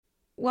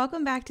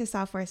Welcome back to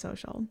Software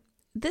Social.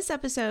 This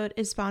episode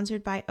is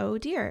sponsored by Oh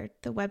Dear,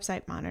 the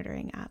website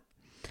monitoring app.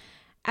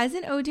 As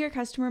an Oh Dear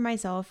customer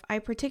myself, I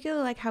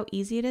particularly like how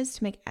easy it is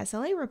to make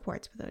SLA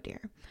reports with Oh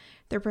Dear.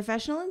 They're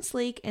professional and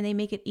sleek, and they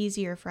make it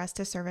easier for us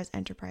to service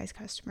enterprise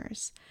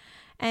customers.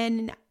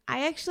 And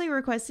I actually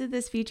requested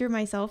this feature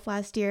myself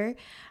last year,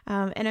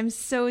 and I'm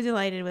so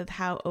delighted with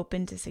how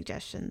open to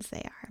suggestions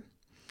they are.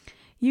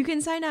 You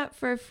can sign up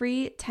for a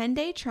free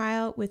 10-day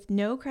trial with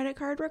no credit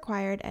card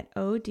required at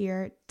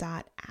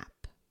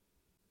ohdear.app.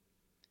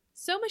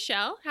 So,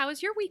 Michelle, how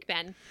has your week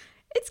been?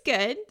 It's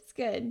good. It's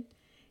good.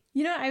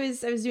 You know, I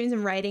was doing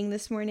some writing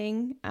this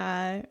morning,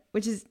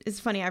 which is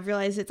funny. I've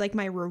realized it's like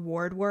my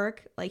reward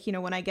work. Like, you know,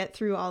 when I get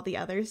through all the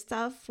other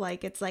stuff,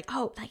 like it's like,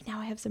 oh, like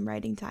now I have some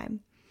writing time.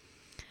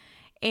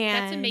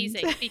 And that's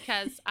amazing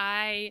because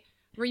I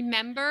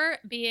remember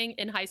being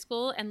in high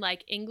school and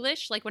like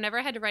English, like whenever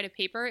I had to write a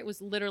paper, it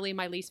was literally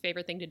my least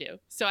favorite thing to do.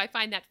 So I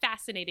find that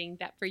fascinating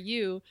that for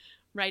you,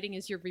 writing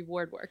is your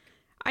reward work.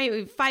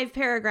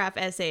 5-paragraph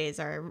essays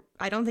are,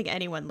 I don't think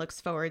anyone looks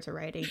forward to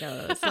writing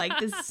those. Like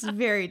this is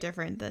very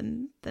different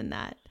than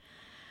that.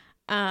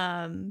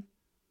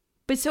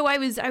 But so I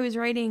was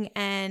writing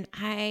and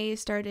I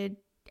started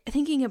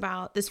thinking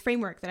about this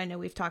framework that I know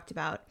we've talked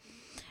about.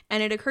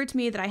 And it occurred to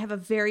me that I have a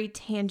very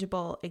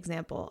tangible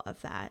example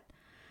of that.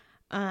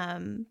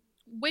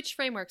 Which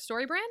framework?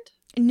 StoryBrand?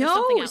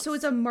 No, so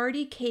it's a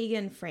Marty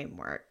Kagan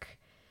framework.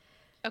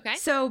 Okay.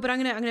 So, but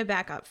I'm gonna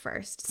back up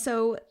first.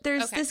 So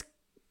there's this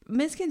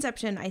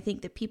misconception I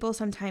think that people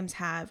sometimes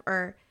have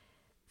or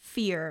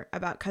fear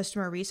about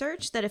customer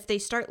research, that if they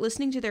start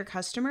listening to their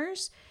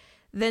customers,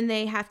 then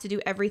they have to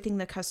do everything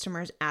the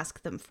customers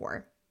ask them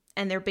for.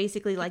 And they're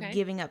basically like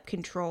giving up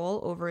control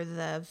over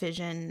the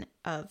vision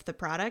of the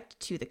product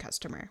to the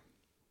customer.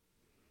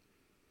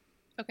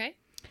 Okay.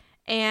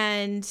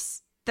 And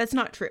that's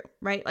not true,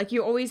 right? Like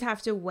you always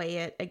have to weigh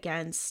it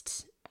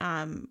against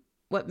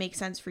what makes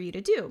sense for you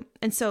to do.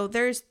 And so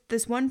there's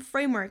this one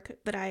framework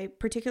that I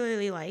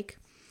particularly like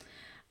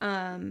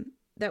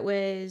that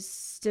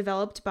was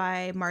developed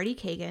by Marty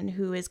Kagan,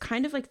 who is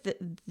kind of like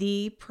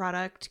the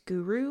product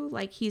guru.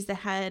 Like he's the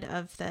head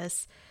of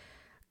this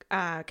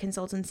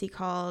consultancy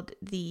called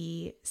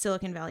the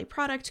Silicon Valley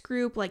Product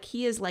Group. Like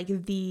he is like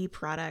the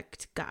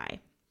product guy.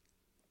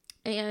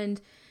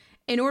 And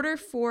in order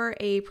for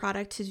a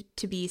product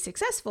to be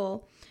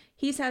successful,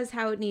 he says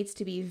how it needs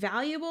to be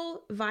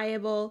valuable,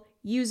 viable,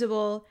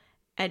 usable,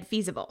 and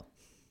feasible.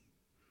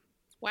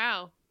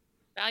 Wow.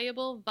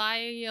 Valuable,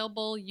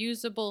 viable,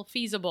 usable,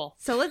 feasible.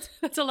 So let's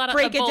That's a lot of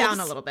break it down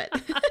a little bit.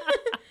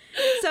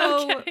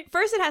 So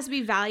first it has to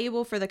be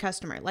valuable for the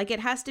customer. Like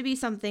it has to be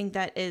something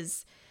that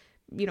is,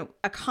 you know,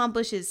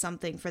 accomplishes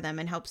something for them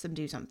and helps them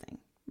do something,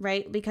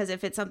 right? Because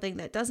if it's something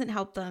that doesn't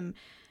help them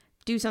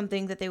do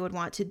something that they would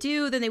want to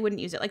do, then they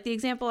wouldn't use it. Like the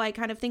example I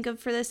kind of think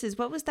of for this is,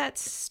 what was that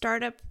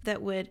startup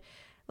that would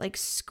like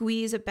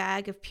squeeze a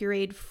bag of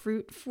pureed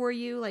fruit for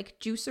you, like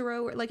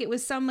Juicero, or like it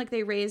was some, like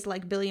they raised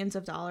like billions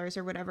of dollars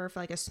or whatever for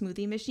like a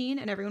smoothie machine,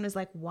 and everyone was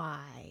like,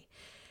 why?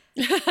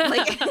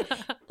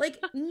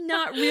 like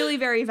not really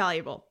very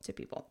valuable to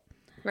people.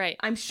 Right.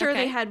 I'm sure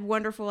they had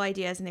wonderful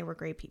ideas and they were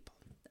great people.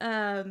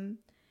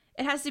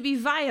 It has to be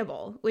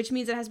viable, which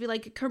means it has to be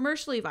like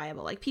commercially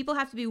viable. Like people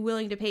have to be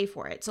willing to pay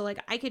for it. So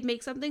like I could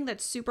make something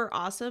that's super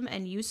awesome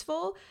and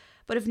useful,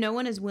 but if no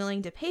one is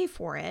willing to pay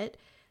for it,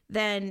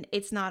 then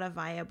it's not a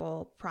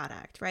viable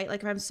product, right?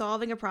 Like if I'm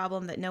solving a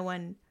problem that no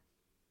one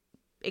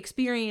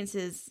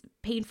experiences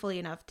painfully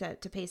enough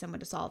to pay someone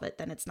to solve it,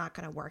 then it's not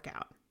going to work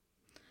out.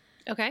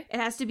 Okay. It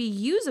has to be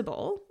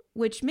usable,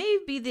 which may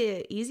be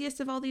the easiest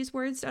of all these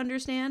words to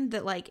understand,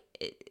 that like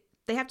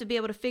they have to be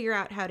able to figure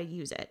out how to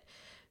use it.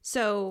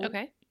 So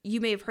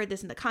you may have heard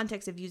this in the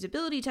context of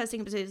usability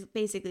testing, but it's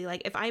basically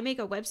like if I make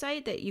a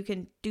website that you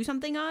can do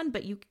something on,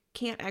 but you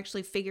can't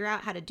actually figure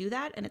out how to do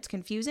that and it's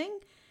confusing,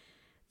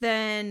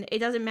 then it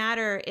doesn't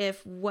matter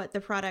if what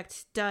the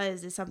product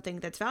does is something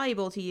that's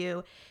valuable to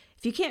you.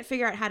 If you can't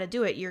figure out how to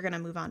do it, you're going to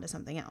move on to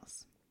something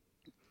else.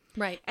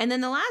 Right. And then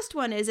the last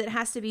one is it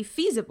has to be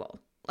feasible.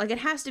 Like it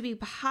has to be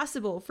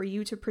possible for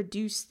you to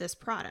produce this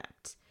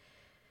product.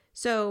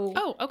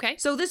 So,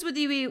 So this would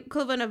be the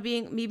equivalent of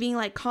me being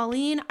like,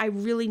 Colleen, I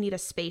really need a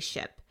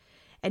spaceship.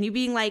 And you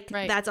being like,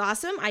 that's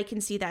awesome. I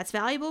can see that's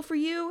valuable for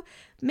you.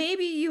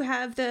 Maybe you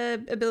have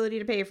the ability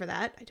to pay for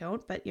that. I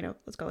don't, but you know,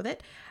 let's go with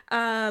it.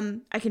 I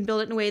can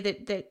build it in a way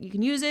that you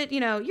can use it. You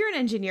know, you're an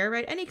engineer,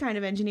 right? Any kind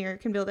of engineer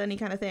can build any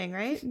kind of thing,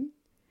 right?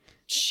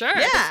 Sure.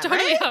 Yeah,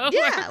 totally right?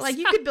 Yeah, like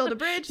you could build a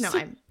bridge. No,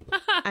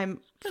 I'm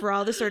for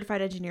all the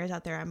certified engineers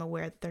out there, I'm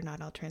aware that they're not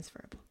all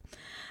transferable.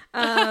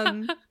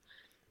 But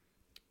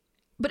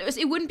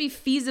it wouldn't be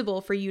feasible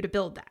for you to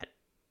build that.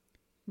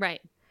 Right.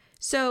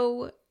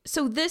 So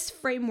this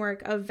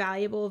framework of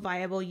valuable,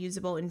 viable,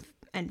 usable,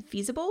 and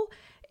feasible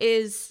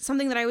is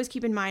something that I always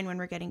keep in mind when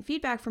we're getting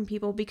feedback from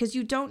people, because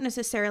you don't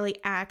necessarily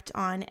act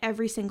on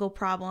every single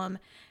problem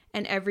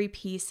and every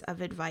piece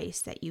of advice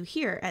that you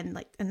hear, and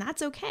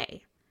that's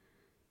okay.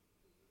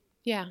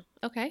 Yeah.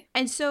 Okay.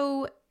 And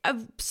so a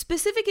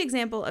specific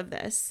example of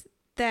this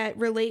that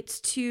relates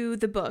to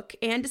the book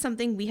and to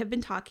something we have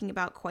been talking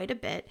about quite a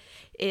bit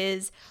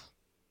is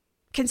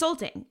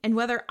consulting and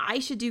whether I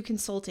should do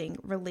consulting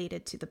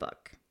related to the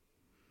book.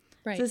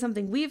 Right. So it's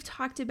something we've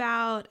talked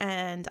about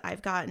and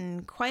I've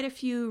gotten quite a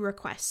few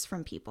requests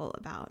from people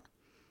about.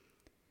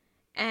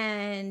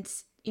 And,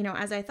 you know,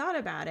 as I thought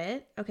about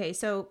it, okay,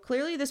 so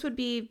clearly this would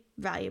be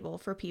valuable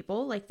for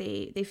people. Like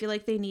they feel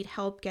like they need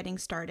help getting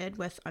started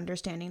with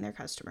understanding their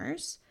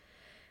customers.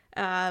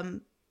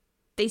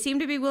 They seem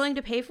to be willing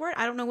to pay for it.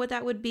 I don't know what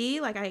that would be.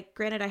 Like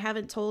granted, I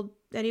haven't told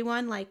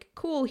anyone like,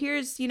 cool,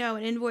 here's, you know,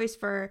 an invoice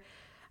for,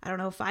 I don't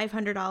know,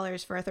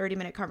 $500 for a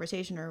 30-minute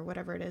conversation or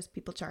whatever it is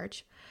people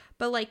charge.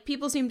 But like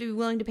people seem to be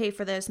willing to pay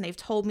for this and they've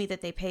told me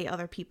that they pay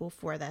other people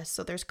for this.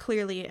 So there's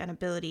clearly an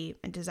ability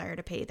and desire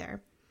to pay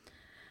there.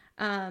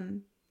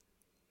 And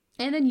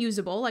then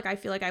usable, like I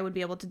feel like I would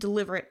be able to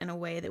deliver it in a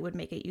way that would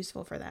make it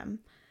useful for them.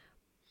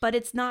 But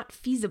it's not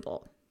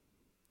feasible.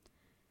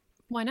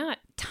 Why not?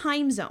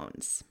 Time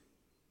zones.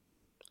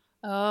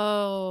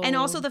 Oh. And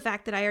also the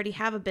fact that I already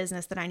have a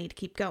business that I need to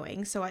keep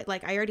going. So I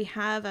already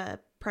have a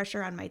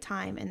pressure on my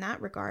time in that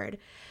regard.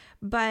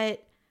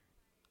 But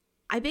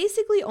I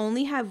basically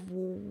only have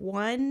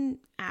 1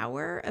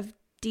 hour of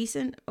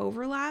decent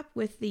overlap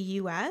with the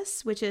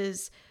US, which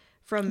is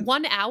from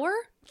 1 hour?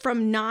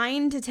 From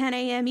 9 to 10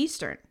 a.m.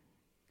 Eastern.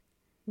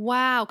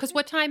 Wow. Because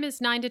what time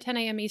is 9 to 10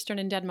 a.m. Eastern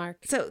in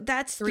Denmark? So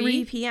that's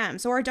 3 p.m.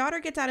 So our daughter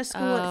gets out of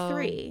school at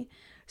 3.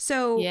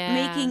 So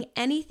making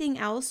anything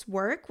else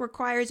work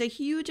requires a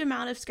huge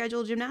amount of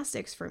scheduled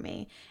gymnastics for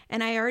me.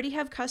 And I already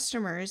have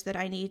customers that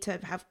I need to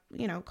have,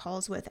 you know,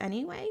 calls with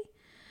anyway.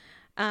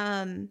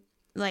 And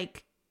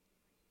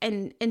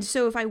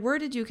so if I were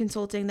to do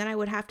consulting, then I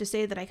would have to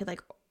say that I could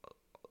like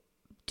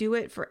do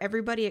it for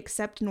everybody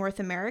except North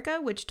America,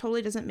 which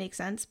totally doesn't make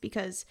sense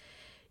because,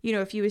 you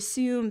know, if you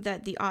assume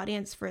that the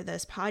audience for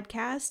this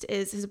podcast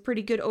is a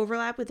pretty good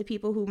overlap with the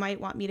people who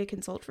might want me to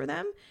consult for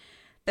them,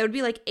 that would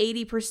be like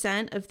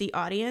 80% of the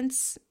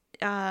audience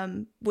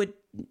would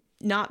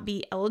not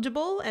be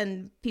eligible,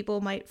 and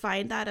people might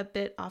find that a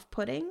bit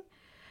off-putting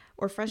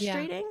or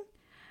frustrating.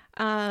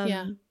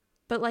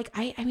 But like,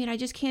 I mean, I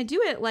just can't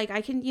do it. Like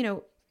I can, you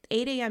know,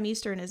 8 a.m.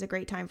 Eastern is a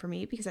great time for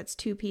me because that's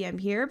 2 p.m.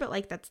 here, but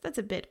like that's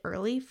a bit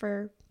early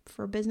for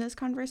business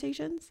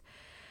conversations.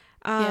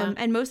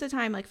 And most of the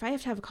time, like if I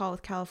have to have a call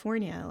with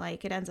California,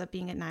 like it ends up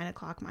being at 9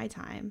 o'clock my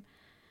time.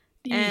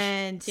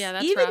 And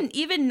that's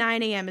even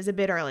 9 a.m. is a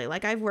bit early.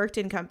 Like I've worked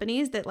in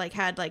companies that like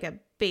had like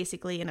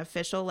basically an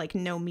official like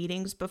no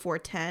meetings before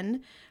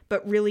 10,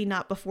 but really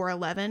not before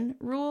 11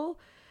 rule.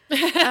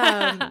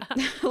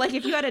 Like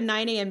if you had a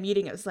 9 a.m.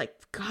 meeting, it was like,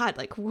 God,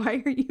 like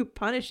why are you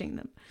punishing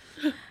them?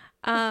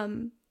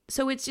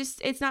 So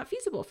it's not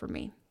feasible for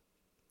me.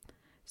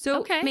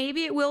 So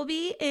maybe it will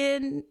be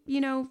in,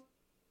 you know,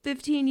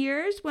 15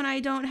 years when I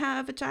don't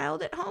have a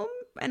child at home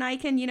and I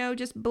can, you know,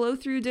 just blow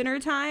through dinner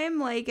time,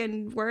 like,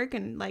 and work.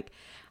 And like,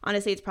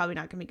 honestly, it's probably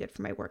not gonna be good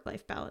for my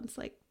work-life balance.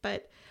 Like,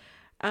 but,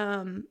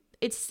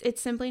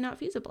 it's simply not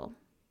feasible.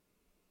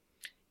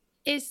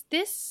 Is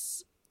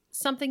this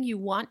something you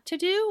want to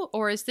do,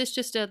 or is this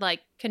just a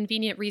like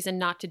convenient reason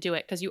not to do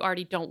it because you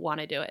already don't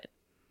want to do it?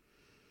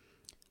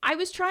 I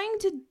was trying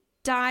to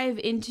dive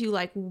into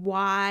like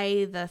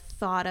why the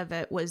thought of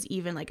it was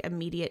even like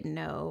immediate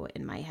no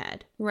in my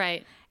head.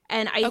 Right.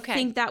 And I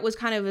think that was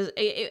kind of,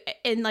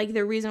 and like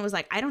the reason was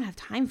like, I don't have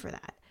time for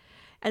that.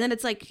 And then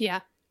it's like,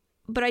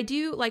 but I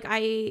do, like,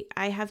 I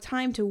have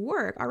time to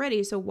work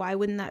already. So why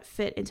wouldn't that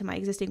fit into my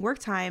existing work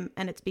time?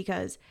 And it's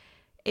because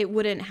it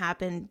wouldn't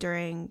happen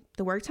during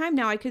the work time.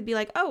 Now I could be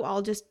like, oh,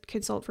 I'll just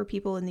consult for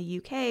people in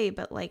the UK.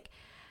 But like,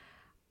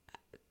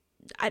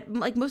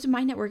 like most of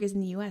my network is in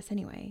the US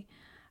anyway.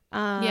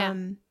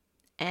 And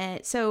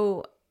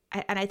so,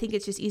 and I think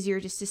it's just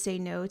easier just to say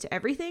no to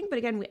everything. But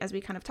again, as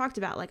we kind of talked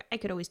about, like I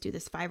could always do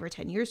this 5 or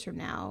 10 years from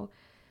now.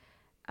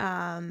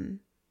 And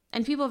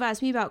people have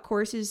asked me about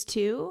courses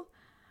too,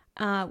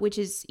 which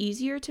is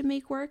easier to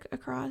make work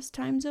across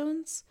time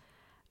zones.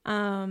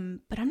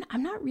 But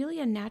I'm not really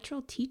a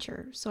natural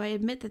teacher. So I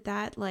admit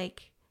that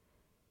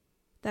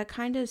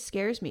kind of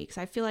scares me because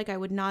I feel like I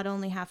would not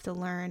only have to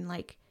learn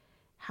like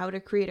how to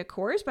create a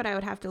course, but I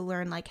would have to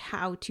learn like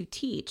how to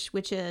teach,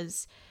 which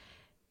is,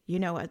 you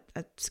know, a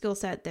skill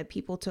set that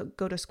people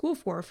go to school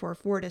for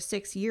 4 to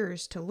 6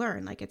 years to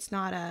learn. Like it's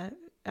not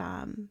an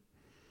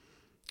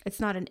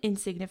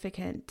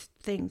insignificant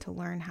thing to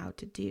learn how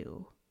to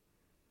do.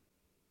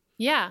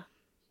 Yeah.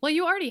 Well,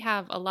 you already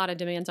have a lot of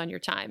demands on your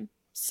time.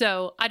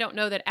 So I don't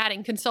know that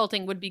adding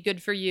consulting would be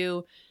good for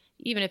you,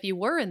 even if you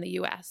were in the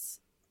US.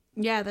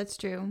 Yeah, that's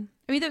true.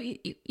 I mean, though,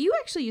 you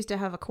actually used to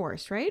have a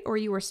course, right? Or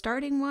you were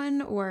starting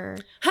one, or...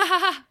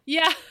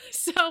 Yeah.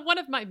 So one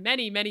of my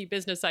many, many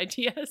business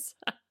ideas,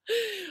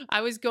 I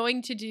was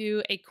going to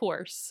do a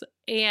course,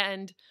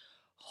 and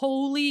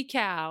holy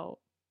cow,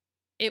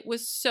 it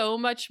was so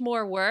much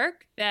more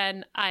work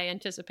than I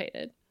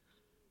anticipated.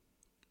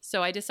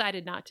 So I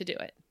decided not to do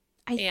it.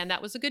 And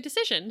that was a good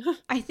decision.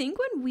 I think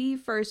when we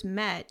first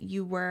met,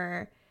 you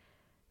were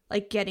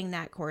like getting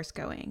that course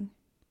going.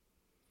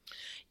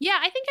 Yeah,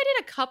 I think I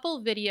did a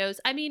couple videos.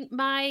 I mean,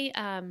 my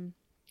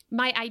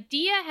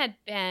idea had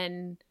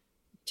been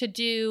to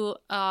do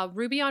a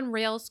Ruby on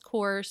Rails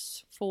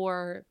course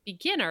for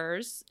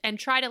beginners and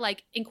try to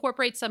like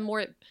incorporate some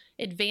more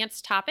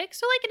advanced topics.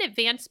 So like an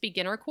advanced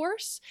beginner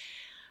course.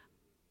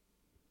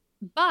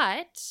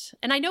 But,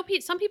 and I know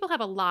some people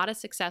have a lot of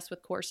success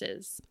with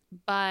courses,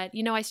 but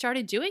you know, I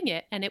started doing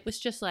it and it was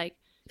just like,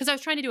 because I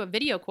was trying to do a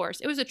video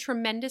course. It was a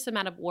tremendous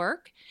amount of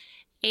work.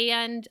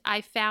 And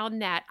I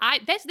found that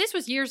this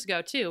was years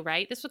ago too,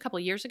 right? This was a couple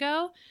of years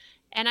ago.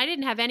 And I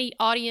didn't have any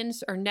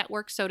audience or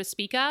network, so to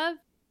speak of.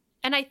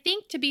 And I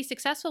think to be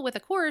successful with a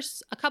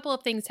course, a couple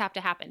of things have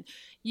to happen.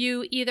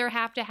 You either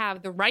have to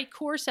have the right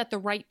course at the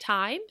right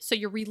time. So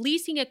you're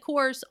releasing a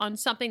course on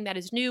something that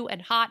is new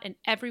and hot and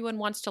everyone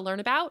wants to learn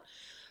about.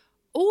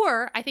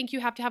 Or I think you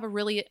have to have a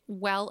really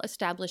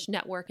well-established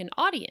network and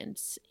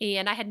audience.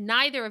 And I had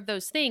neither of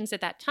those things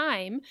at that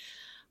time.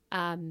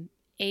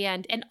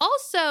 And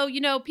also,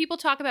 you know, people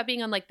talk about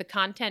being on like the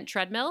content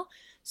treadmill.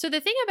 So the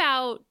thing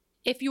about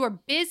if your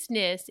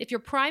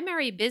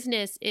primary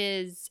business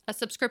is a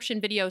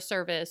subscription video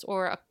service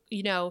or a,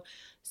 you know,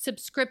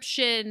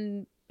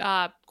 subscription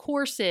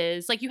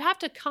courses, like you have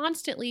to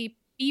constantly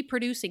be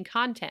producing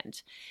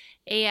content.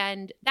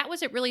 And that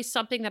wasn't really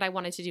something that I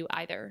wanted to do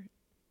either.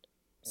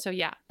 So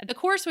yeah,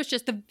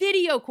 the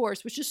video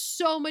course was just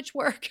so much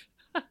work.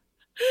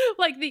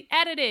 Like the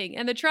editing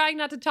and the trying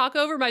not to talk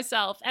over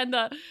myself and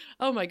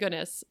oh my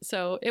goodness.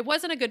 So it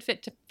wasn't a good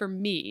fit for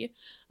me.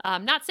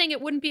 Not saying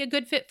it wouldn't be a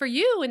good fit for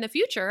you in the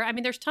future. I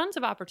mean, there's tons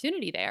of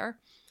opportunity there.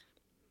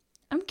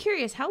 I'm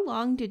curious, how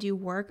long did you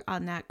work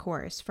on that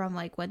course from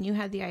like when you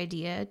had the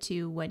idea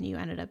to when you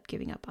ended up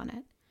giving up on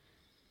it?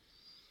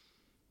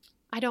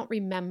 I don't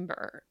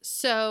remember.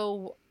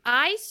 So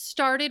I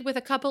started with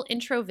a couple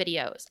intro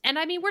videos. And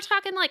I mean, we're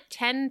talking like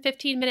 10,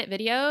 15-minute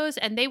videos,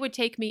 and they would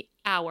take me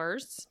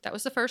hours. That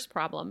was the first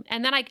problem.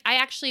 And then I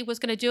actually was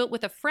going to do it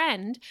with a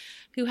friend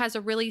who has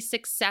a really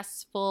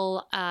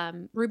successful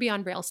Ruby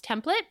on Rails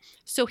template.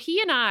 So he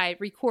and I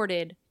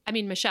recorded, I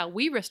mean, Michelle,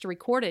 we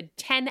recorded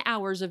 10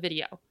 hours of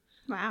video.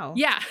 Wow.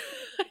 Yeah.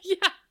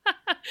 Yeah.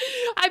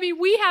 I mean,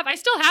 I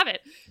still have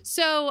it.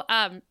 So,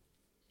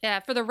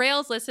 for the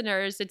Rails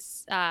listeners,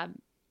 it's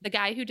the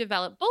guy who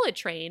developed Bullet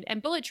Train.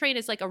 And Bullet Train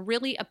is like a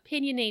really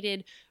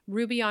opinionated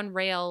Ruby on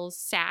Rails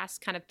SaaS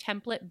kind of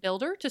template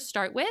builder to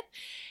start with.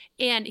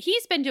 And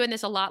he's been doing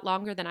this a lot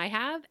longer than I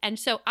have. And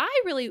so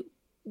I really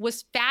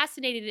was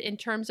fascinated in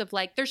terms of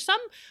like, there's some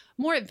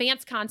more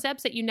advanced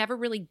concepts that you never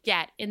really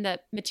get in the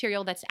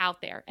material that's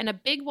out there. And a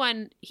big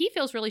one he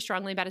feels really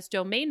strongly about is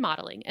domain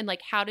modeling and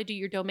like how to do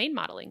your domain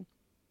modeling.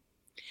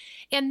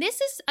 And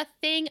this is a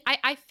thing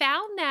I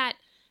found that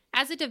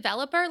as a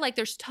developer, like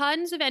there's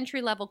tons of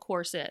entry-level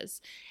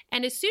courses.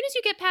 And as soon as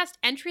you get past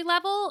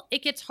entry-level,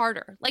 it gets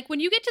harder. Like when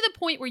you get to the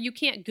point where you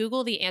can't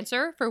Google the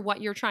answer for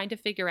what you're trying to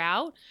figure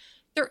out,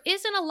 there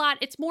isn't a lot.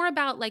 It's more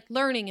about like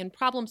learning and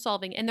problem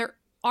solving. And there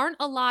aren't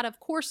a lot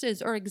of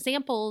courses or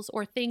examples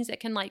or things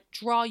that can like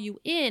draw you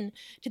in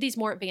to these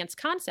more advanced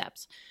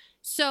concepts.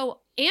 So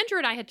Andrew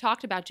and I had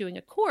talked about doing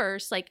a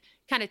course, like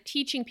kind of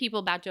teaching people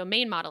about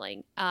domain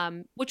modeling,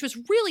 which was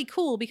really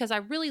cool because I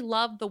really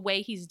love the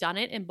way he's done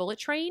it in Bullet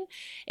Train.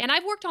 And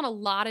I've worked on a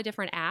lot of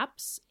different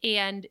apps,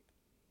 and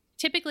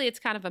typically it's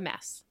kind of a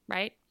mess,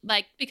 right?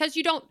 Like, because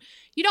you don't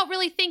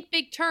really think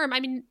big term. I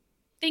mean,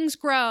 things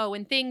grow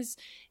and things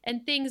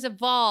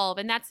evolve,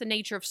 and that's the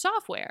nature of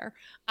software.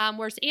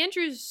 Whereas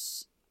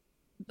Andrew's,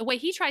 the way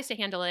he tries to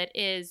handle it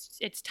is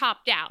it's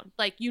top down.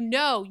 Like, you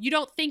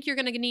don't think you're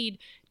going to need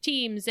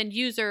teams and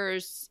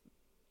users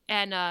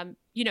and,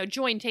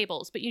 join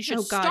tables, but you should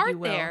start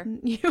there.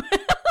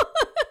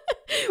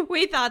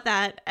 We thought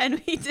that,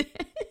 and we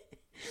did.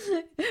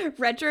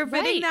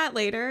 Retrofitting that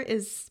later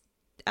is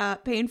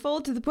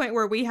painful to the point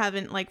where we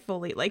haven't like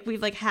fully, like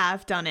we've like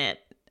half done it,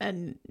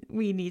 and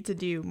we need to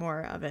do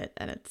more of it.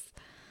 And it's,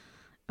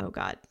 oh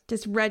God,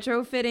 just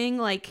retrofitting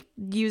like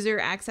user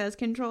access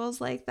controls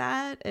like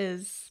that's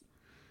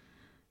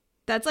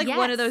like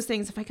one of those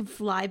things. If I can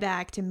fly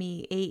back to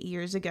me 8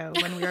 years ago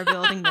when we were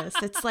building this,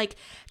 it's like,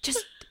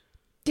 just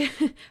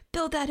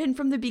build that in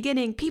from the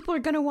beginning. People are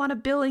going to want a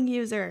billing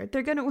user.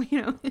 They're going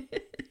to,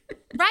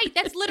 Right.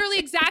 That's literally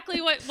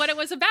exactly what it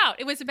was about.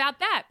 It was about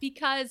that,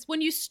 because when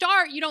you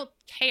start, you don't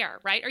care,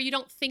 right? Or you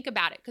don't think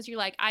about it because you're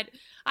like, I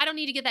don't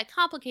need to get that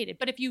complicated.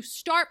 But if you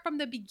start from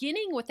the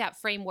beginning with that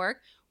framework,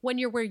 when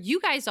you're where you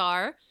guys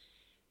are,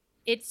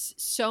 it's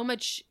so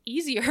much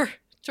easier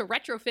to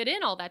retrofit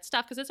in all that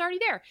stuff because it's already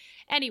there.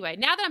 Anyway,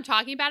 now that I'm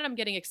talking about it, I'm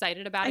getting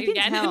excited about it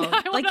again.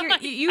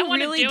 You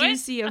really do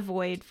see a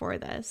void for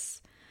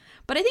this.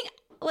 But I think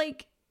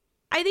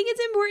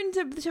it's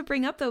important to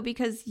bring up though,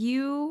 because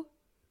you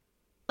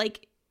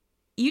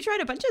tried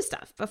a bunch of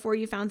stuff before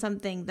you found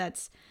something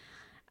that's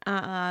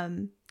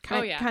kind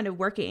kind of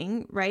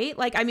working, right?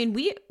 Like, I mean,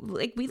 we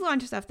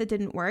launched stuff that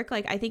didn't work.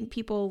 Like, I think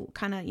people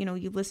kind of,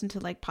 you listen to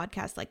like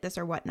podcasts like this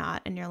or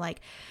whatnot, and you're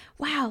like,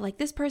 wow, like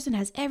this person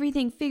has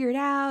everything figured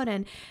out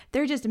and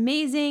they're just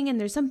amazing. And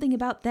there's something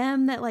about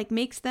them that like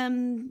makes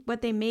them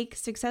what they make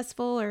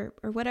successful or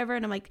whatever.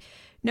 And I'm like,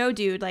 no,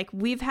 dude, like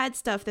we've had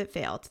stuff that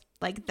failed.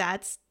 Like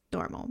that's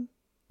normal.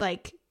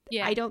 Like,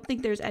 I don't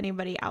think there's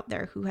anybody out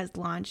there who has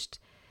launched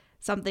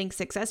something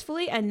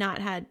successfully and not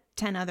had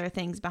 10 other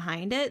things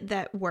behind it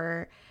that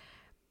were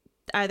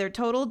either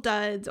total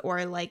duds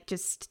or like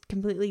just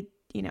completely,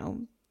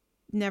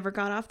 never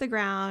got off the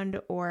ground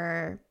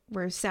or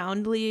were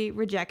soundly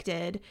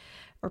rejected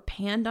or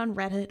panned on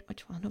Reddit,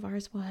 which one of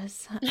ours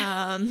was.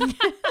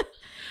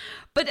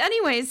 But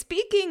anyway,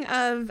 speaking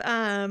of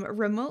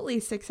remotely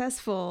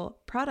successful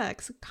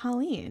products,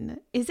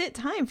 Colleen, is it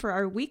time for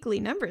our weekly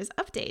numbers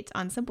update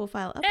on Simple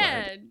File Upload?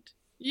 And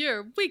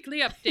your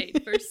weekly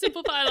update for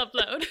Simple File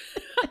Upload.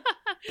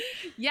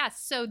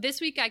 Yes, so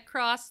this week I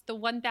crossed the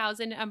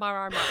 1,000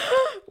 MRR mark.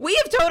 We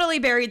have totally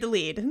buried the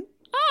lead.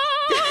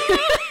 Oh!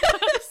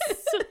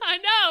 I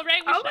know,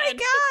 right? Oh my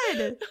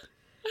God.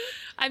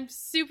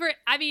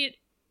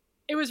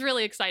 It was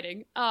really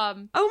exciting.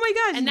 Oh my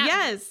gosh,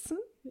 yes.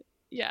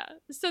 Yeah.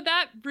 So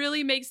that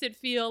really makes it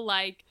feel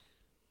like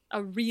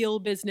a real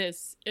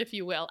business, if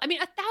you will. I mean,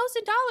 $1,000,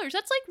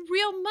 that's like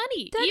real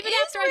money. That even is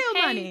after real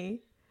money.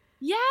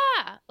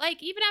 Yeah.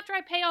 Like even after I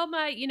pay all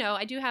my,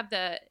 I do have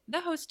the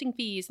hosting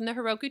fees and the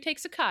Heroku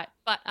takes a cut.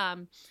 But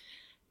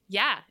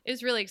yeah, it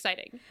was really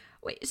exciting.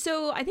 Wait,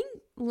 so I think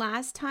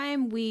last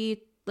time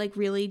we like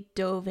really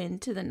dove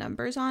into the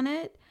numbers on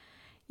it,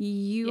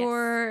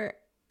 your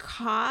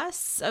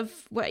costs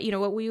of what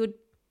we would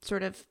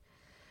sort of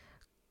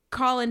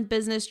call in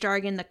business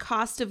jargon the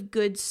cost of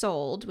goods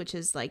sold, which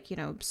is like,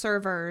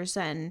 servers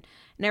and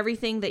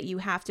everything that you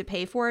have to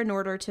pay for in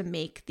order to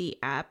make the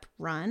app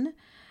run.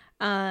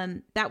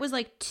 That was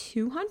like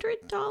 $200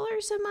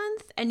 a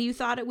month, and you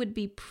thought it would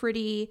be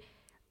pretty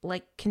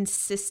like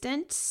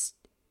consistent.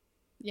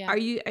 Yeah.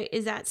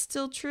 Is that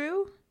still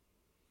true?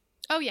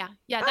 Oh yeah.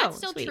 Yeah, that's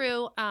still sweet.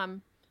 True.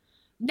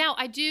 Now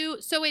I do,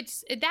 so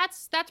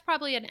that's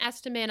probably an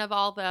estimate of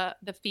all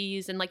the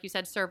fees and like you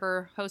said,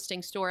 server,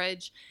 hosting,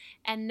 storage.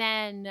 And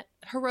then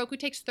Heroku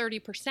takes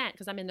 30%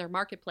 because I'm in their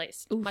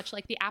marketplace, Oof. Much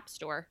like the App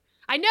Store.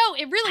 I know,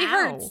 it really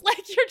hurts.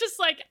 Like you're just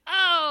like,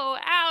 oh,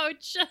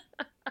 ouch.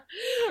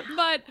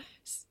 But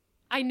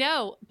I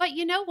know. But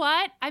you know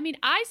what? I mean,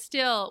 I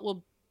still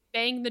will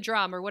bang the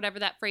drum or whatever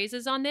that phrase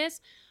is on this.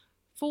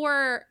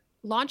 For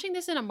launching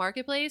this in a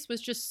marketplace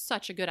was just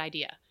such a good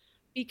idea.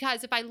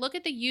 Because if I look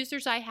at the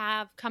users I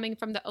have coming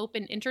from the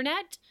open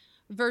internet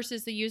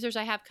versus the users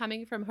I have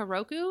coming from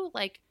Heroku,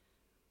 like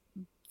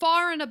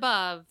far and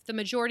above, the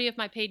majority of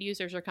my paid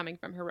users are coming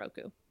from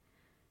Heroku.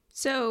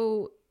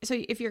 So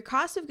if your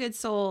cost of goods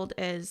sold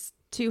is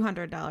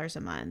 $200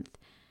 a month,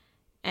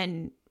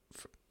 and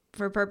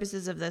for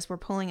purposes of this, we're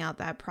pulling out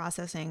that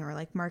processing or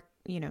like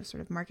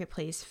sort of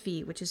marketplace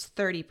fee, which is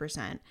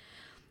 30%.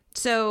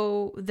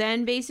 So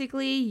then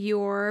basically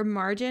your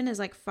margin is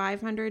like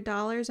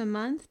 $500 a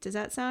month. Does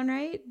that sound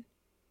right?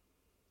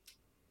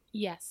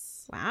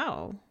 Yes.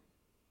 Wow.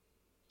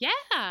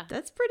 Yeah.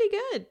 That's pretty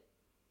good.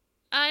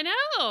 I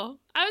know.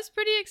 I was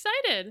pretty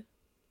excited.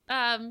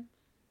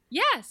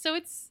 Yeah, so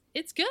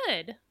it's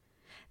good.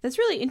 That's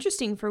really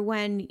interesting for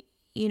when,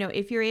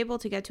 if you're able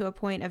to get to a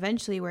point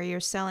eventually where you're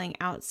selling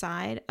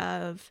outside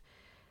of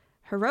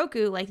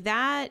Heroku, like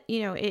that,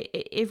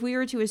 if we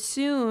were to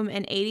assume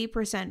an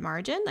 80%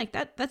 margin, like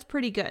that's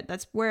pretty good.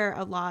 That's where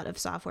a lot of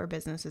software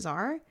businesses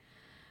are.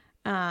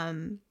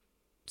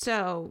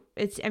 So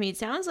it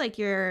sounds like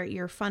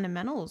your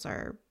fundamentals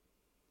are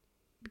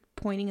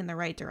pointing in the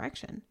right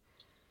direction.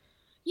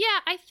 Yeah,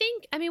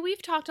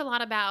 we've talked a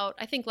lot about,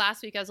 I think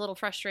last week I was a little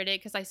frustrated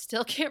because I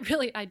still can't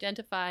really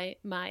identify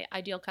my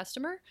ideal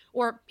customer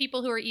or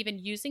people who are even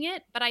using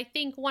it. But I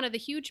think one of the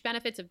huge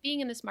benefits of being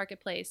in this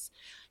marketplace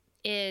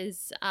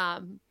is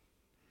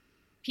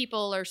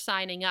people are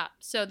signing up.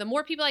 So the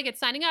more people I get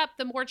signing up,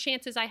 the more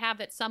chances I have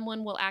that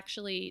someone will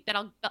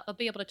I'll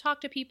be able to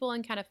talk to people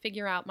and kind of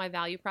figure out my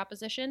value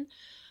proposition.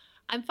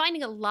 I'm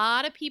finding a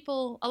lot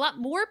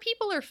more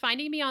people are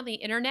finding me on the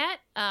internet.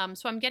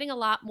 So I'm getting a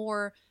lot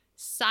more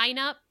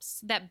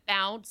signups that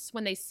bounce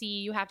when they see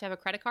you have to have a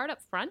credit card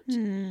up front.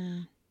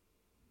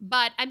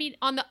 But I mean,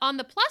 on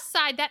the plus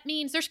side, that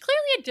means there's clearly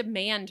a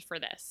demand for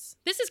this.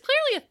 This is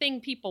clearly a thing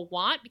people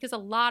want because a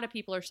lot of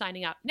people are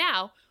signing up.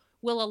 Now,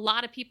 will a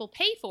lot of people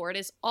pay for it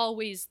is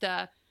always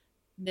the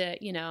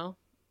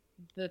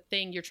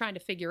thing you're trying to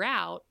figure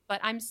out.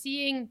 But I'm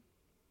seeing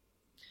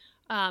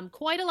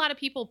quite a lot of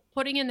people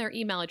putting in their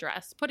email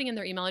addresses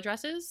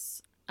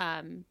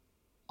on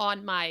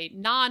my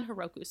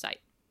non-Heroku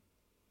site.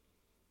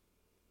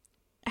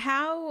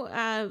 How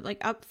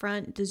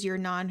upfront does your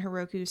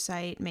non-Heroku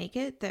site make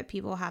it that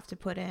people have to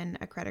put in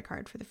a credit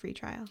card for the free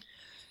trial?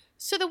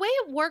 So the way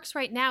it works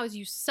right now is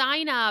you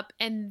sign up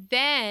and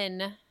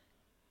then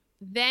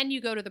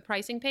you go to the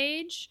pricing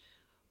page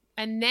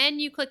and then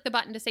you click the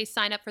button to say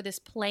sign up for this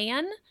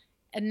plan.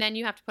 and then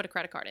you have to put a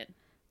credit card in.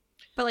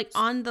 But like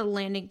on the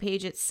landing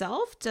page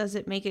itself, does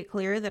it make it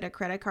clear that a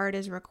credit card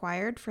is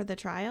required for the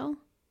trial?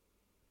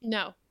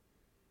 No.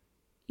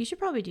 You should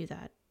probably do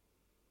that.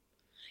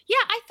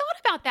 Yeah, I thought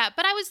about that,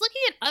 but I was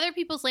looking at other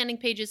people's landing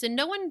pages and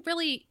no one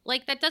really,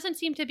 like, that doesn't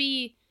seem to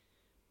be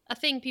a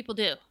thing people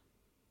do.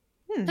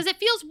 Because it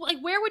feels like,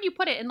 where would you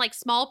put it? In like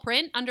small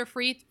print under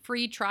free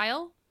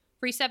trial,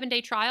 free 7-day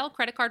trial,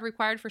 credit card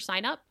required for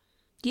sign up?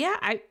 Yeah,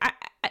 I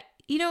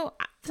you know,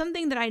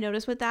 something that I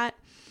noticed with that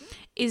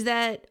is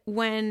that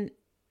when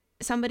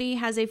somebody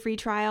has a free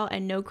trial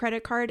and no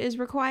credit card is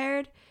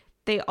required,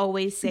 they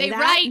always say that.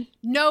 Right.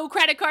 No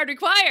credit card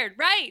required.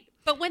 Right.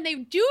 But when they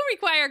do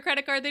require a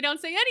credit card, they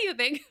don't say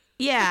anything.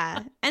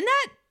 Yeah. And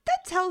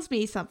that tells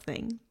me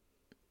something.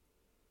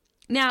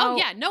 Now, oh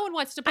yeah, no one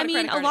wants to put I mean, a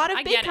credit card a lot in.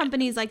 of big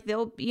companies, like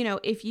they'll, you know,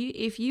 if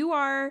you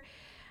are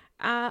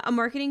a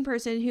marketing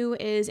person who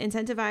is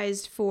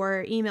incentivized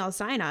for email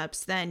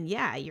signups, then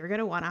yeah, you're going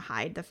to want to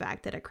hide the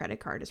fact that a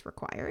credit card is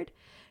required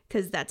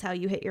because that's how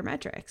you hit your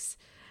metrics.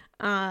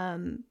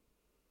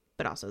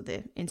 But also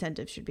the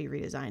incentive should be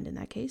redesigned in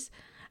that case.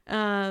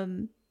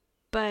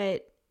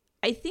 But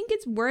I think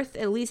it's worth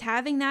at least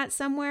having that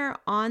somewhere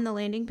on the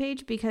landing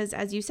page because,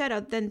 as you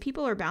said, then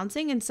people are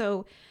bouncing. And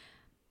so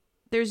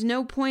there's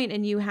no point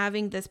in you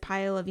having this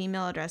pile of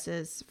email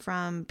addresses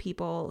from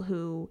people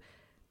who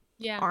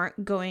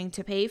aren't going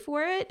to pay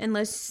for it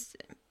unless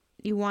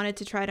you wanted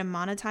to try to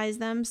monetize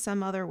them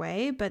some other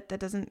way. But that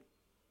doesn't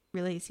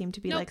really seem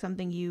to be like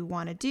something you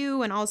want to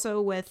do. And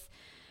also with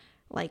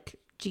like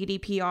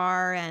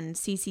GDPR and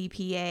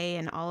CCPA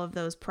and all of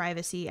those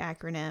privacy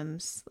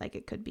acronyms, like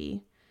it could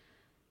be,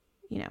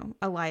 you know,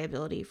 a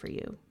liability for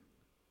you.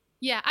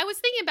 Yeah, I was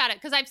thinking about it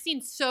because I've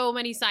seen so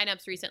many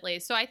signups recently.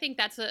 So I think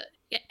that's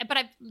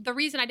the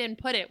reason I didn't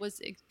put it was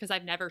because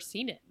I've never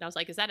seen it. And I was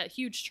like, is that a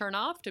huge turn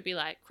off to be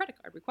like credit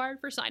card required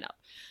for sign up?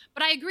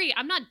 But I agree.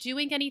 I'm not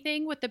doing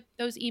anything with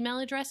those email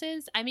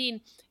addresses. I mean,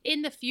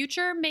 in the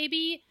future,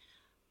 maybe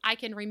I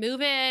can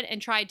remove it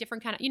and try a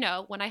different kind of, you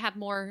know, when I have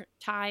more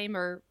time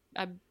or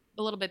a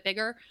little bit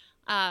bigger,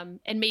 and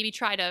maybe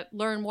try to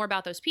learn more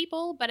about those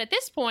people. But at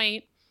this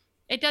point,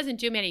 it doesn't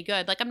do me any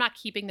good. Like I'm not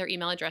keeping their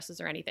email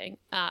addresses or anything.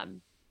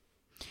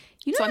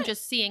 You know so I'm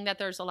just seeing that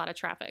there's a lot of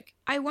traffic.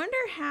 I wonder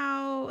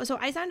how. So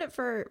I signed up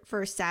for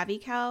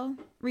SavvyCal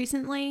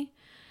recently.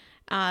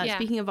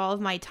 Speaking of all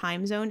of my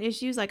time zone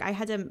issues, like I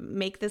had to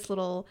make this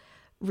little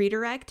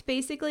redirect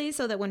basically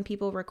so that when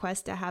people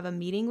request to have a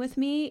meeting with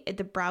me,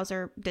 the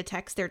browser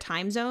detects their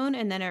time zone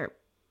and then it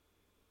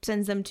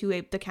sends them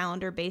to the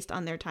calendar based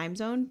on their time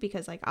zone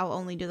because like I'll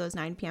only do those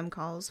 9 p.m.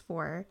 calls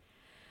for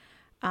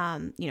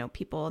you know,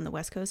 people on the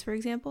West Coast, for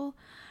example.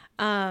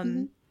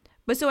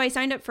 But so I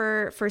signed up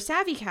for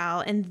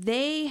SavvyCal and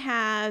they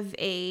have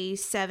a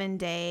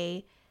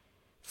 7-day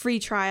free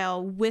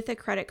trial with a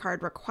credit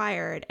card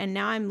required. And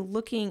now I'm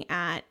looking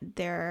at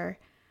their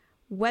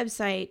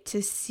website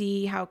to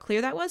see how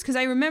clear that was. Cause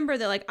I remember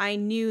that like I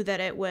knew that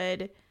it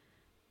would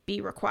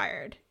be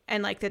required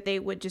and like that they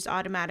would just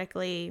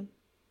automatically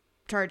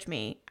charge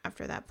me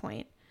after that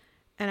point.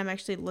 And I'm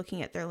actually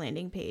looking at their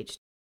landing page.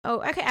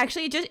 Oh, okay.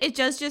 Actually, it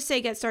does just say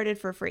get started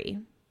for free.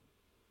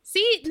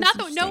 See,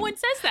 no one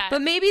says that.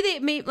 But maybe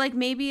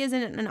maybe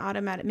isn't an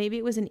automatic. Maybe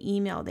it was an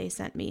email they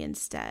sent me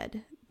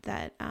instead.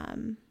 That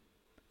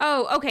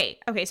Oh, okay.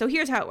 Okay. So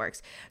here's how it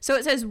works. So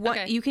it says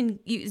you can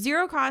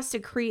zero cost to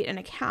create an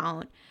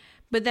account,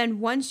 but then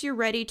once you're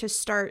ready to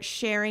start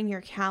sharing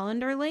your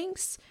calendar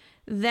links,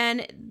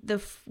 then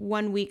the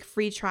 1 week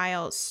free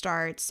trial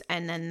starts,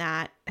 and then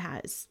that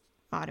has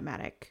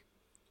automatic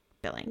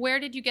billing. Where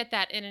did you get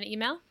that? In an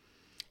email?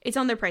 It's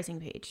on their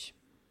pricing page.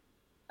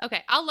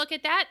 Okay, I'll look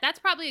at that. That's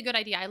probably a good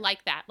idea. I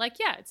like that. Like,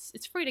 yeah,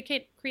 it's free to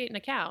create an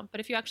account,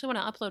 but if you actually want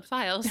to upload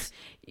files,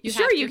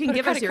 you can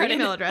give us your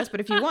email address. But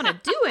if you want to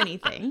do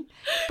anything,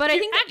 but I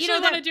think you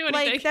know that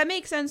like that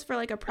makes sense for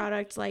like a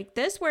product like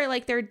this, where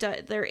like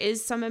there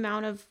is some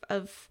amount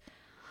of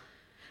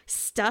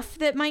stuff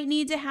that might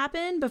need to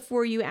happen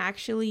before you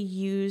actually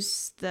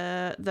use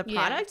the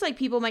product. Like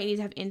people might need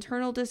to have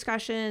internal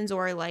discussions,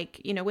 or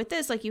like, you know, with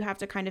this, like you have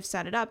to kind of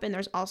set it up. And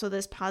there's also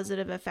this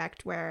positive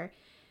effect where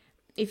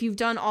if you've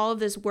done all of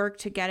this work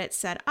to get it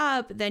set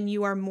up, then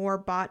you are more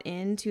bought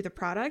into the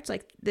product.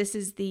 Like this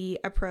is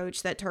the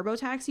approach that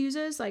TurboTax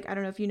uses. Like, I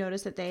don't know if you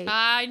noticed that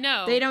I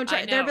know. They don't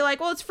they'll be like,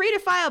 well, it's free to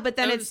file, but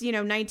then it's, you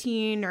know,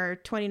 19 or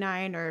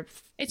 29 or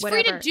it's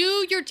whatever. Free to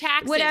do your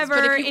taxes. Whatever.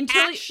 But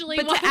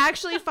to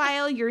actually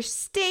file your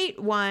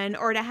state one,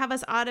 or to have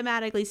us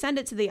automatically send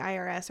it to the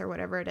IRS or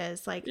whatever it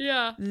is, like,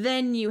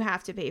 then you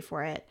have to pay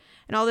for it.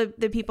 And all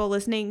the people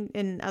listening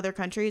in other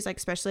countries, like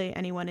especially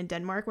anyone in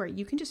Denmark, where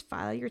you can just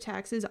file your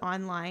taxes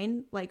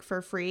online, like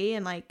for free.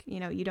 And like, you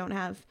know, you don't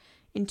have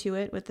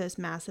Intuit with this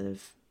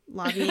massive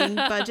lobbying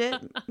budget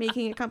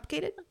making it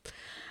complicated.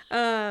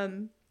 Yeah,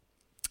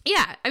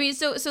 I mean,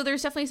 so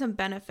there's definitely some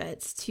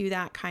benefits to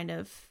that kind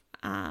of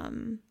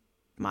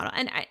model.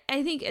 And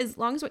I think as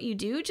long as what you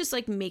do, just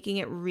like making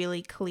it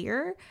really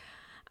clear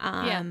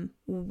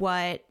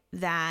what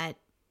that,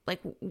 like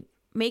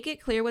make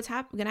it clear what's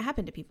going to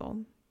happen to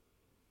people.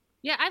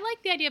 Yeah, I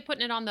like the idea of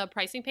putting it on the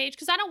pricing page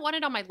because I don't want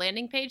it on my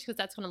landing page because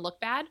that's going to look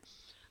bad.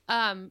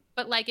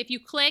 But like if you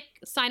click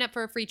sign up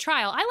for a free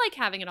trial, I like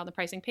having it on the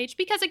pricing page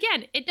because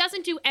again, it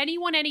doesn't do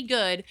anyone any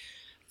good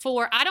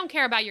for, I don't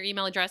care about your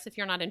email address if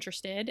you're not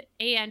interested.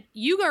 And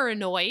you are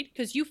annoyed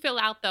because you fill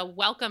out the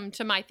welcome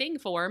to my thing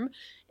form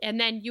and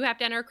then you have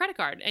to enter a credit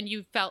card and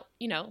you felt,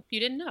 you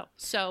didn't know.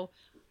 So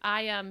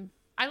I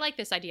like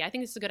this idea. I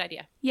think this is a good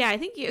idea. Yeah, I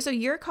think so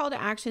your call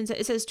to actions,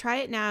 it says try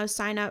it now,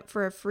 sign up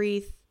for a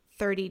free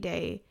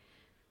 30-day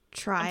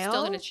trial. I'm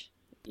still gonna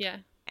yeah.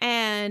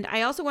 And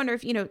I also wonder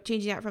if,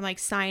 changing that from like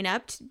sign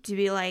up to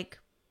be like,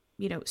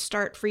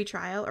 start free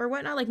trial or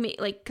whatnot,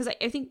 because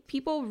I think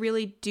people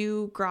really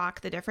do grok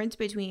the difference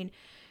between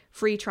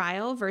free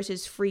trial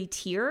versus free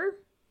tier.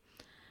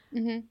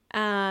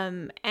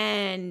 Mm-hmm.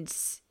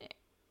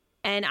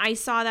 And I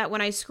saw that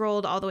when I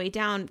scrolled all the way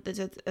down, there's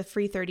a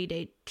free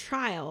 30-day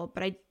trial,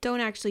 but I don't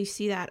actually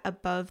see that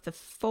above the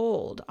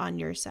fold on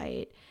your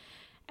site.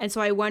 And so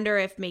I wonder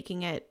if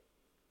making it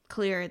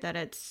clear that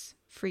it's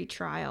free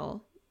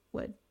trial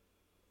would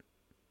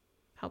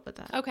help with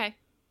that. Okay.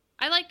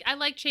 I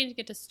like changing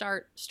it to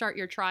start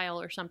your trial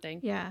or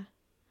something. Yeah.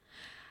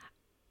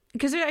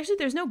 Because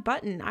there's no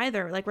button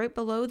either. Like right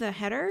below the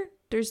header,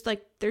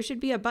 there should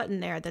be a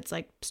button there that's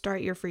like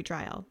start your free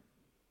trial.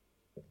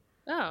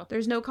 Oh.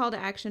 There's no call to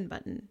action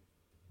button.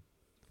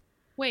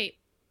 Wait,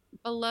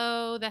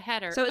 below the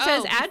header. So it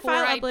says add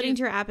file uploading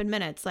to your app in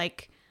minutes.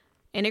 Like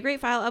integrate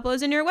file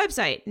uploads in your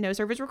website. No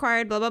service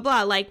required, blah, blah,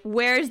 blah. Like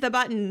where's the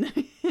button?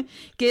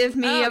 Give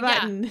me a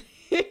button.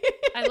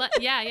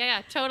 Yeah.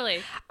 Yeah,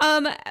 totally.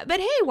 But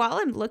hey, while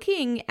I'm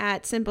looking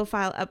at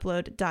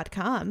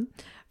simplefileupload.com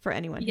for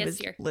anyone who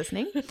is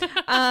listening, there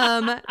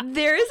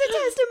is a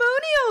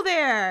testimonial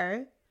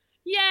there.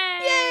 Yay!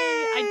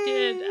 I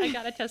did. I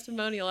got a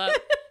testimonial up.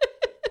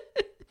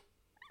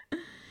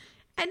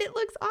 And it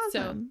looks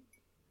awesome.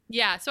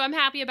 So I'm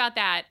happy about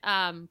that.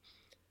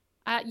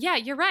 Yeah,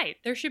 you're right.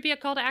 There should be a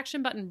call to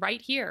action button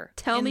right here.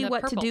 Tell me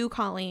what to do,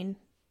 Colleen.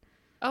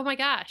 Oh my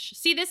gosh.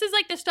 See, this is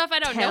like the stuff I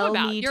don't know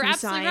about. You're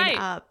absolutely right.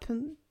 Up.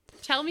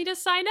 Tell me to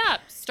sign up.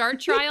 Start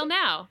trial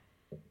now.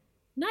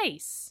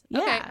 Nice.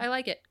 Yeah. Okay, I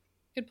like it.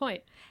 Good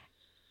point.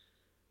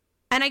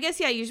 And I guess,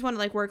 yeah, you just want to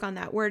like work on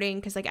that wording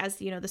because like as,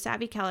 the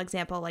SavvyCal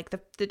example, like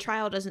the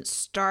trial doesn't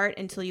start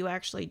until you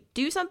actually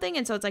do something.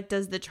 And so it's like,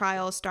 does the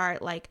trial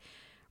start like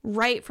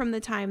right from the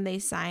time they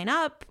sign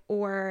up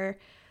or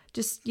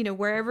just,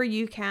 wherever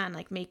you can,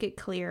 like make it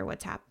clear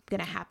what's going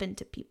to happen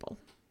to people.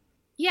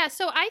 Yeah,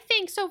 so I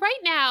think, right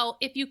now,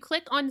 if you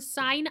click on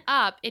sign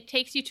up, it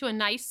takes you to a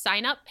nice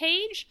sign up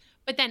page.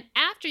 But then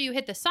after you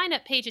hit the sign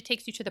up page, it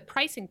takes you to the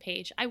pricing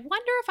page. I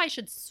wonder if I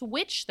should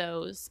switch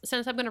those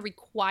since I'm going to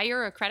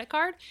require a credit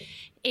card.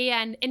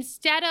 And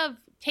instead of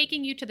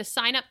taking you to the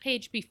sign up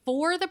page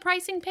before the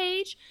pricing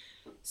page,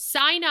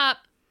 sign up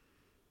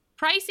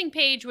pricing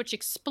page, which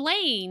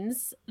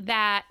explains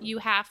that you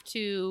have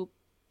to,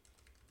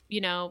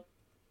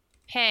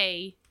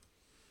 pay,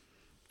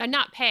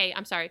 not pay,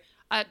 I'm sorry,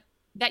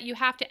 that you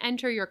have to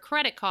enter your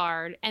credit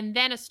card and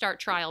then a start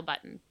trial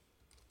button.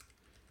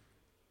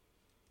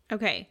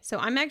 Okay, so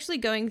I'm actually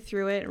going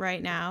through it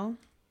right now.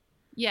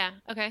 Yeah,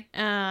 okay.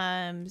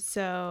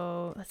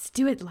 So let's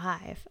do it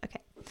live. Okay.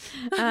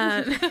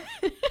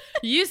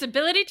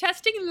 Usability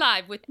testing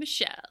live with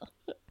Michelle.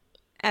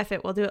 F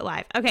it, we'll do it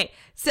live. Okay,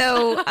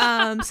 so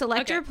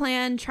select your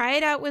plan, try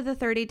it out with a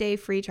 30-day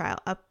free trial.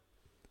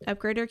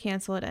 Upgrade or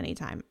cancel at any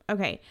time.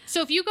 Okay.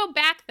 So if you go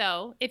back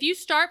though, if you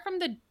start from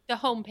the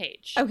home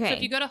page. Okay. So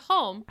if you go to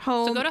home.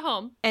 So go to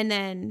home. And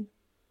then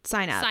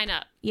sign up. Sign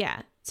up.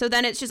 Yeah. So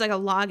then it's just like a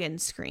login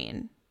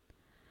screen.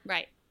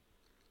 Right.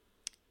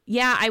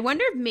 Yeah, I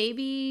wonder if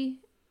maybe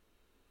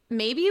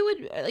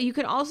you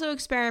could also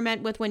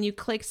experiment with when you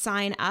click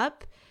sign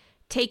up,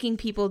 taking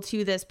people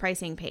to this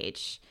pricing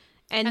page.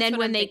 And then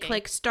when they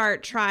click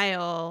start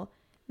trial,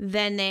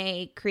 then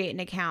they create an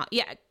account.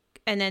 Yeah.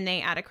 And then they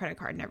add a credit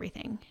card and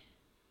everything.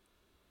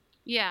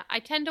 Yeah, I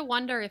tend to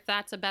wonder if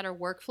that's a better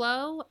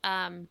workflow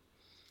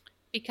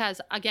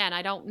because, again,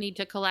 I don't need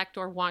to collect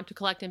or want to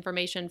collect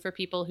information for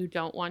people who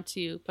don't want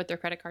to put their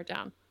credit card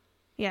down.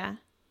 Yeah.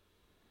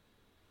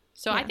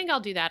 So I think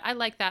I'll do that. I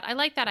like that. I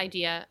like that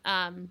idea.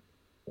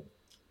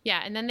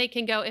 Yeah, and then they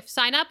can go, if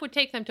sign up would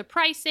take them to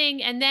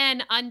pricing, and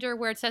then under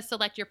where it says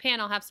select your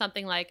plan, I'll have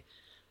something like,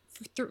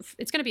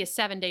 it's going to be a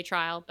 7-day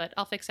trial, but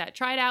I'll fix that.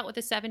 Try it out with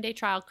a 7-day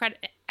trial.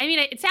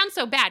 It sounds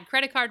so bad.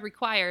 Credit card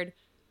required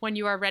when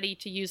you are ready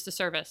to use the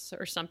service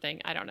or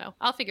something. I don't know.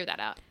 I'll figure that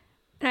out.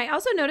 And I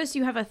also noticed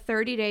you have a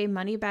 30-day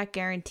money-back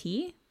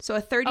guarantee. So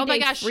a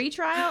 30-day free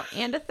trial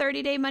and a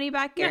 30-day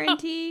money-back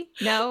guarantee.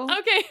 No?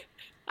 Okay.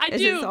 I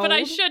do, but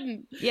I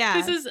shouldn't. Yeah.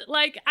 This is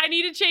like, I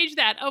need to change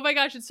that. Oh my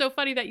gosh, it's so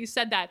funny that you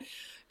said that.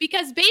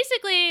 Because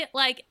basically,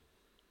 like,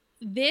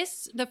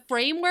 the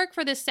framework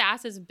for this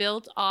SaaS is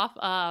built off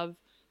of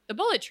the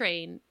bullet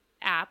train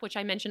app, which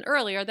I mentioned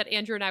earlier that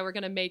Andrew and I were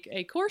going to make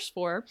a course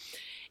for.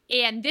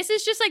 And this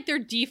is just like their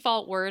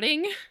default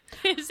wording.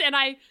 And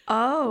I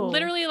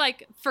literally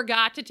like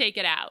forgot to take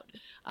it out.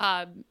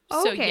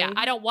 So yeah,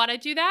 I don't want to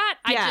do that.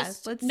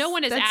 No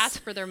one has asked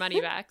for their money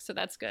back. So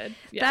that's good.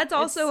 Yeah, that's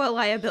also a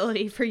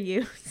liability for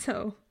you.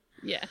 So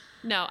yeah,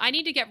 no, I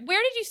need to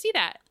where did you see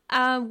that?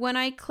 When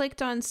I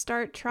clicked on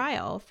start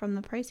trial from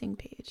the pricing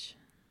page.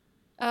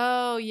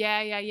 Oh,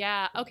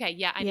 yeah. Okay,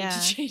 yeah, I need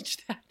to change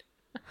that.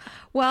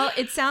 Well,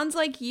 it sounds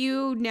like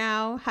you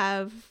now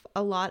have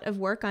a lot of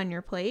work on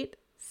your plate.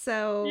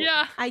 So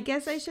yeah, I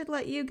guess I should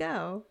let you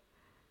go.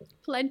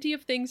 Plenty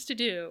of things to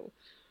do.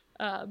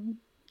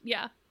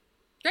 Yeah.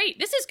 Great.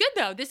 This is good,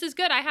 though. This is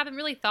good. I haven't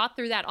really thought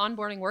through that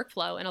onboarding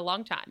workflow in a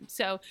long time.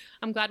 So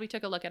I'm glad we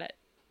took a look at it.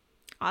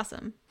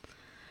 Awesome.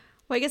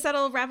 Well, I guess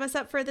that'll wrap us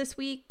up for this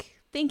week.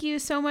 Thank you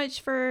so much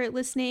for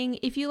listening.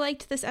 If you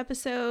liked this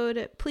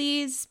episode,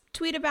 please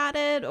tweet about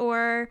it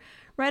or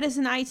write us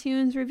an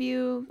iTunes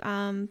review.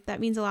 That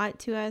means a lot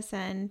to us.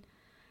 And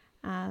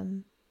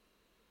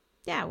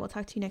yeah, we'll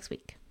talk to you next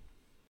week.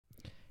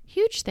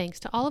 Huge thanks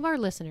to all of our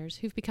listeners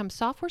who've become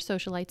software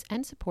socialites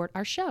and support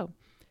our show.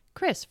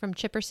 Chris from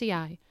Chipper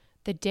CI,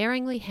 the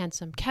daringly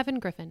handsome Kevin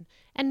Griffin,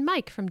 and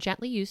Mike from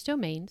Gently Used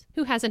Domains,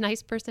 who has a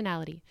nice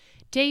personality,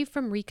 Dave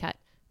from Recut,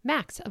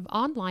 Max of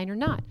Online or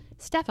Not,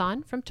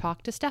 Stefan from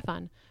Talk to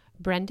Stefan,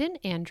 Brendan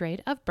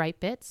Andrade of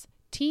Brightbits,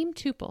 Team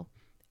Tuple,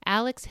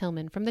 Alex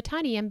Hillman from the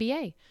Tiny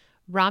MBA,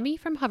 Rami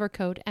from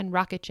Hovercode and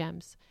Rocket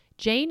Gems,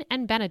 Jane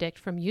and Benedict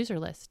from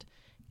Userlist,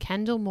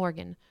 Kendall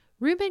Morgan,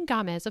 Ruben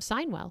Gomez of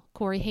Signwell,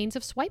 Corey Haynes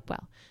of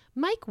Swipewell,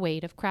 Mike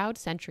Wade of Crowd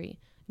Sentry,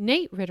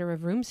 Nate Ritter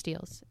of Room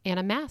Steals,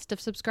 Anna Mast of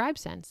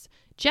SubscribeSense,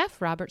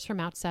 Jeff Roberts from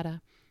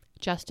Outseta,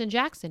 Justin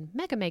Jackson,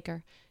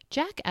 Megamaker,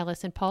 Jack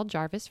Ellis and Paul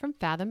Jarvis from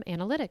Fathom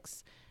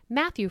Analytics,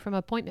 Matthew from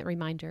Appointment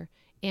Reminder,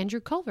 Andrew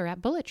Culver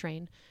at Bullet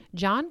Train,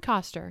 John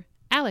Coster,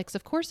 Alex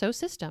of Corso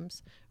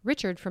Systems,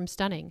 Richard from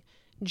Stunning,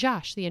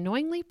 Josh, the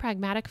annoyingly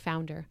pragmatic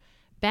founder,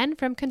 Ben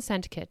from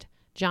Consent Kit,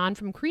 John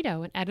from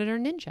Credo and Editor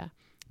Ninja,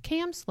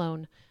 Cam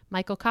Sloan,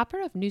 Michael Copper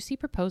of Newsy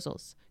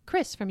Proposals,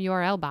 Chris from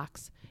URL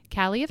Box,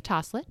 Callie of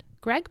Toslet,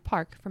 Greg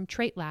Park from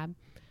Trait Lab,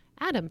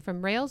 Adam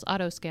from Rails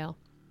Autoscale,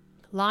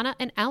 Lana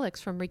and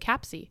Alex from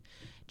Recapsy,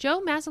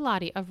 Joe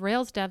Mazzolotti of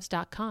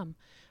RailsDevs.com,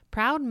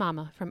 Proud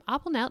Mama from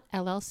AppleNet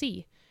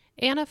LLC,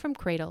 Anna from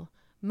Cradle,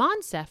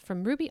 Monsef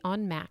from Ruby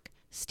on Mac,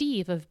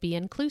 Steve of Be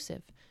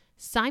Inclusive,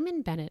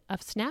 Simon Bennett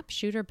of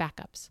Snapshooter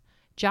Backups,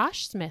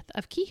 Josh Smith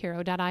of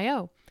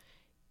KeyHero.io,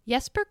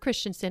 Jesper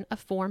Christensen of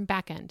Form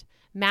Backend,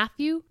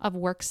 Matthew of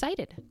Works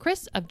Cited,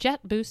 Chris of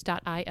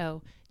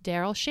JetBoost.io,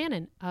 Daryl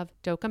Shannon of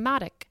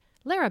Docomatic,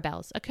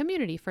 Larabelles, a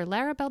community for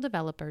Laravel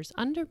developers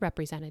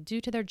underrepresented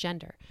due to their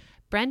gender,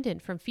 Brendan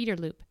from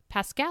Feederloop,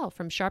 Pascal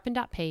from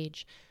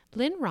Sharpen.page,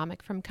 Lynn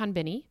Romick from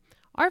Konbini,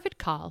 Arvid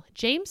Kahl,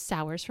 James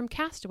Sowers from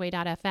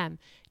Castaway.fm,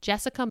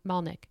 Jessica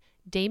Malnick,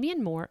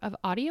 Damian Moore of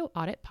Audio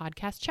Audit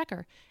Podcast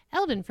Checker,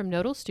 Eldon from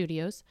Nodal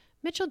Studios,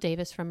 Mitchell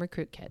Davis from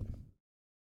RecruitKit.